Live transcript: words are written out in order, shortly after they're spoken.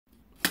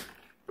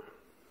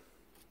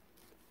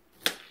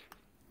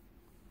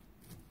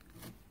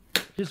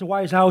This is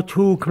Wise Owl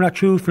 2 coming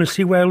at you from the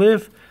sea where I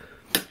live.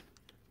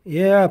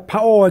 Yeah,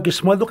 oh, I can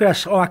smell, look at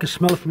that. Oh, I can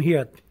smell it from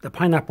here. The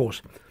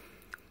pineapples.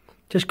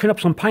 Just cut up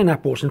some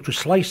pineapples into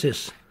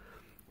slices.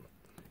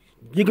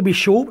 You can be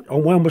sure, oh,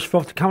 one was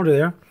off the counter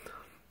there.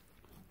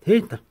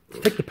 Hey,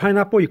 take the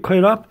pineapple, you cut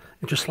it up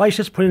into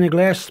slices, put it in a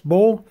glass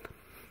bowl,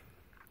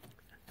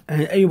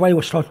 and everybody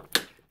will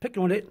start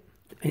picking on it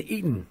and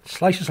eating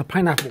slices of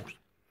pineapples.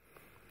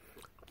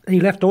 And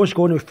you left those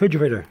go in the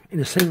refrigerator in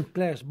the same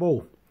glass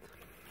bowl.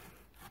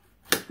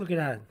 Look at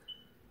that.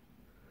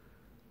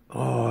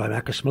 Oh,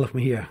 I can smell it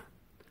from here.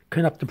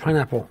 Cutting up the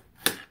pineapple.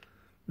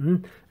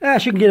 Yeah,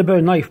 she can get a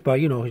better knife, but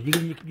you know,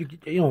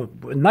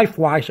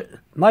 knife-wise,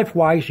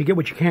 you get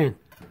what you can.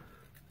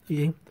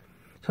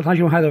 Sometimes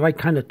you don't have the right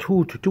kind of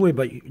tool to do it,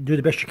 but you do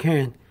the best you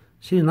can.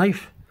 See the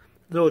knife?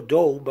 A little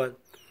dull, but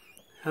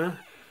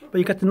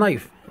you got the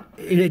knife.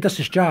 It does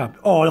its job.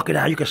 Oh, look at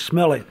that! You can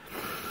smell it.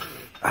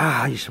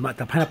 Ah, you smell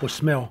the pineapple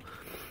smell.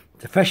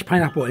 The fresh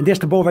pineapple, and there's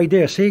the bowl right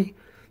there. See?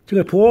 So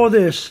you're gonna pour all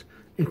this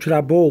into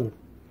that bowl,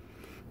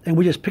 and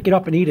we just pick it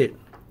up and eat it.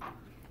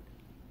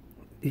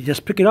 You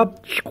just pick it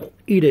up,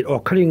 eat it, or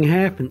cut it in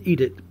half and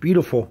eat it.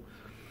 Beautiful.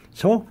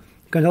 So,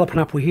 got another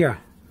pineapple here.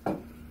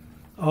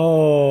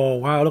 Oh,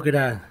 wow, look at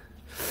that.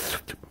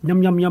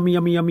 Yum, yum, yummy,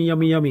 yummy, yummy,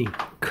 yummy, yummy.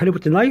 Cut it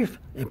with the knife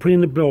and put it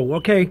in the bowl.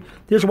 Okay,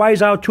 this is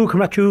Wise Owl 2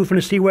 coming at you from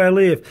the sea where I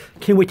live.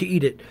 Can't wait to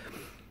eat it.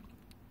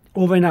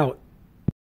 Over and out.